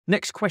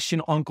Next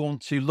question I'm going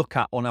to look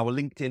at on our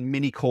LinkedIn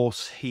mini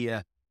course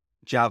here,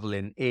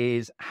 Javelin,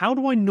 is how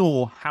do I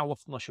know how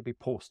often I should be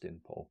posting,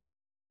 Paul?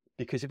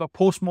 Because if I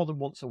post more than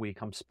once a week,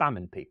 I'm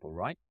spamming people,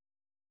 right?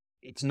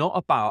 It's not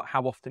about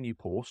how often you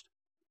post,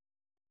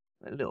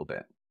 a little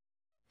bit.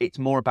 It's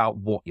more about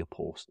what you're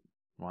posting,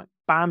 right?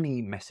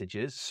 Spammy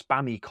messages,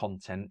 spammy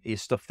content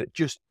is stuff that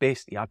just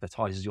basically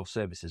advertises your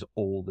services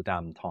all the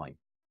damn time.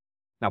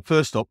 Now,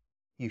 first up,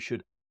 you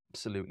should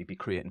absolutely be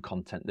creating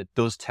content that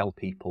does tell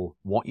people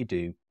what you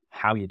do,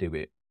 how you do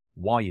it,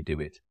 why you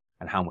do it,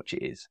 and how much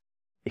it is,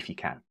 if you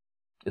can.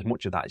 As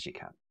much of that as you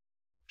can.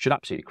 Should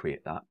absolutely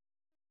create that.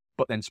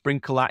 But then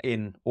sprinkle that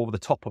in over the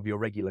top of your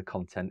regular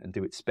content and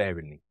do it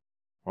sparingly,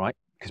 right?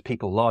 Because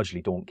people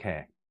largely don't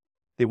care.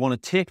 They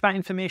want to take that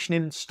information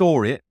in and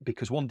store it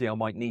because one day I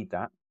might need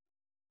that.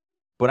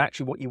 But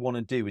actually what you want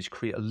to do is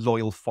create a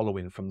loyal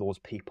following from those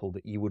people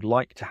that you would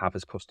like to have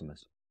as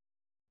customers.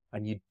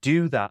 And you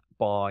do that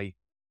by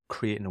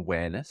creating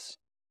awareness,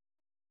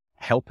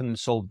 helping them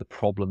solve the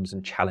problems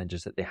and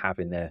challenges that they have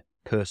in their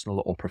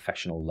personal or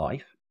professional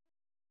life,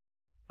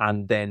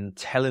 and then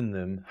telling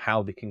them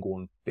how they can go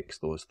and fix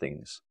those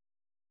things,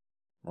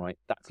 right?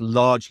 That's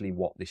largely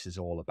what this is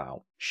all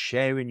about.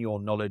 Sharing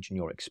your knowledge and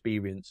your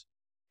experience,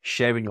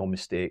 sharing your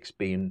mistakes,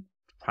 being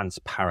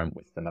transparent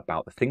with them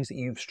about the things that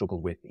you've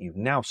struggled with, that you've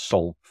now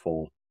solved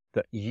for,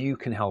 that you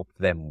can help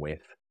them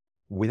with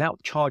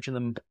without charging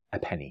them a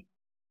penny,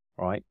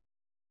 right?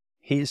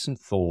 Here's some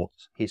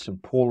thoughts, here's some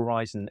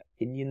polarizing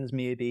opinions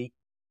maybe,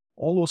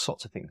 all those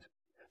sorts of things.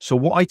 So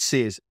what I'd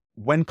say is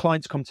when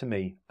clients come to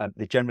me,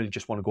 they generally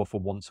just want to go for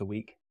once a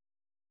week.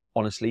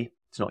 Honestly,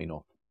 it's not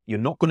enough. You're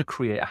not going to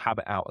create a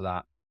habit out of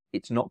that.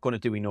 It's not going to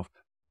do enough.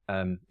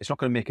 It's not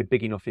going to make a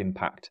big enough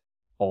impact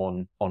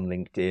on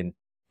LinkedIn.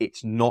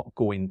 It's not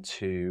going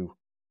to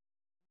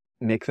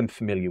make them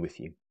familiar with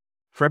you.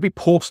 For every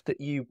post that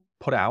you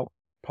put out,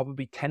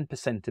 probably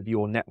 10% of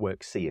your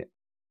network see it.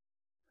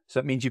 So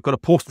that means you've got to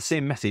post the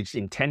same message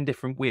in 10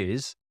 different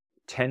ways,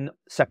 10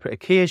 separate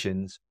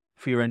occasions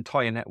for your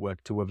entire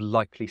network to have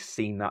likely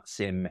seen that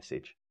same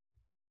message.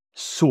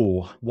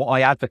 So what I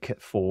advocate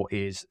for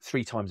is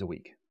 3 times a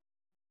week.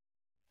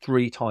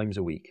 3 times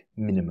a week,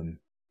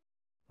 minimum,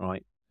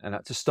 right? And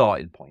that's a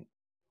starting point.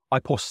 I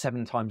post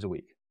 7 times a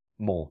week,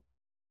 more,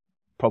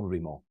 probably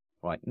more,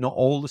 right? Not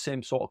all the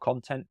same sort of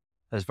content.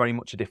 There's very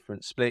much a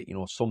different split. You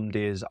know, some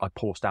days I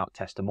post out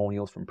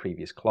testimonials from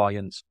previous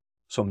clients.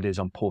 Some days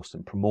I'm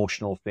posting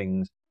promotional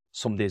things.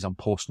 Some days I'm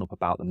posting up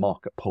about the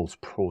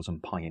MarketPulse Pros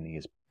and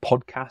Pioneers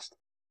podcast.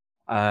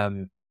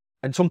 And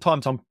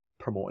sometimes I'm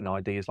promoting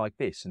ideas like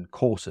this and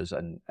courses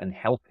and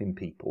helping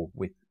people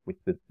with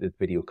the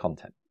video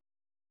content.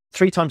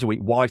 3 times a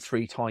week. Why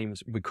 3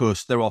 times?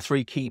 Because there are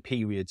 3 key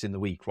periods in the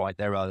week, right?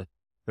 There are.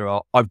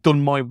 I've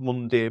done my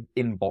Monday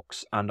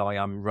inbox and I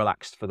am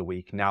relaxed for the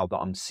week. Now that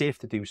I'm safe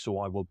to do so,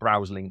 I will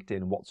browse LinkedIn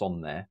and what's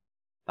on there.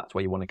 That's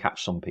where you want to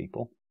catch some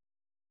people.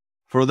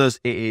 For others,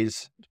 it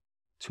is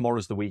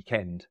tomorrow's the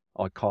weekend.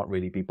 I can't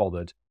really be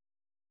bothered.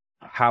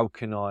 How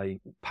can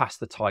I pass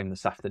the time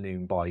this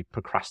afternoon by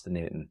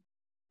procrastinating,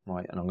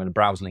 right? And I'm going to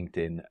browse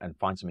LinkedIn and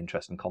find some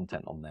interesting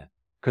content on there.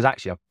 Because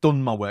actually, I've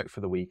done my work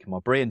for the week and my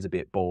brain's a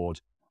bit bored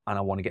and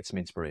I want to get some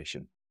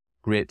inspiration.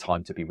 Great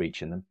time to be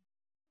reaching them.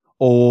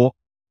 Or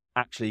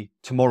actually,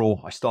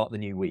 tomorrow I start the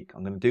new week.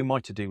 I'm going to do my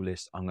to-do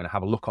list. I'm going to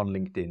have a look on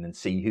LinkedIn and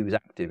see who's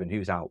active and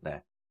who's out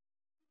there.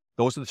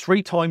 Those are the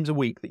 3 times a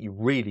week that you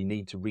really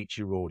need to reach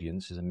your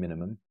audience as a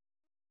minimum.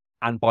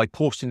 And by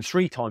posting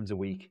 3 times a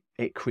week,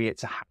 it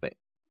creates a habit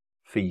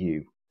for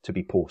you to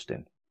be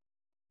posting.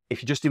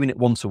 If you're just doing it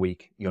once a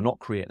week, you're not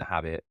creating a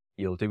habit.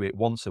 You'll do it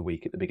once a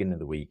week at the beginning of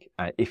the week,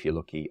 if you're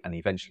lucky, and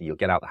eventually you'll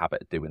get out the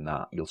habit of doing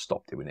that. You'll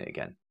stop doing it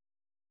again.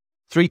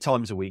 3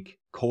 times a week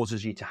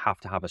causes you to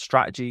have a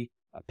strategy,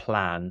 a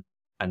plan,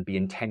 and be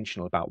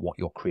intentional about what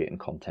you're creating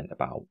content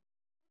about.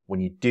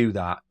 When you do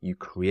that, you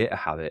create a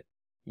habit.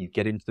 You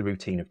get into the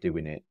routine of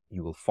doing it.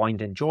 You will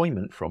find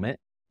enjoyment from it.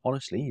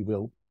 Honestly, you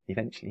will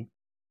eventually.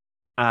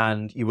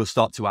 And you will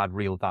start to add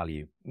real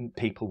value.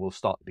 People will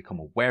start to become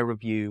aware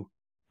of you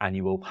and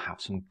you will have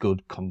some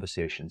good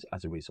conversations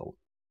as a result.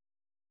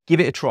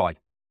 Give it a try.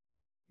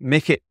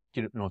 Make it,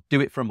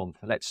 do it for a month.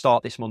 Let's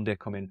start this Monday,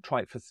 come in,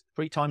 try it for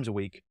 3 times a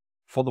week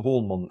for the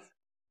whole month.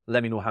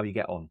 Let me know how you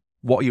get on.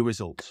 What are your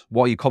results?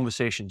 What are your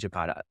conversations you've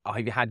had?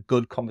 Have you had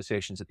good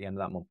conversations at the end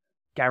of that month?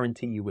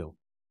 Guarantee you will.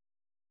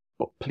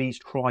 But please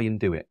try and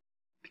do it.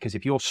 Because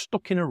if you're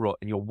stuck in a rut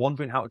and you're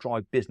wondering how to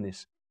drive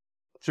business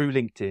through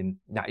LinkedIn,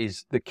 that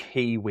is the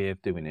key way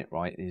of doing it,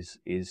 right?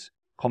 Is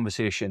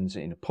conversations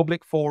in a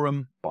public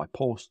forum by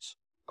posts,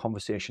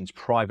 conversations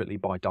privately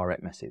by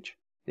direct message.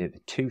 They're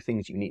the 2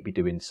 things you need to be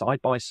doing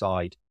side by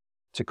side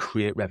to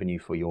create revenue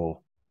for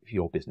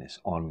your business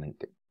on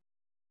LinkedIn.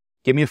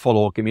 Give me a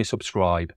follow, give me a subscribe,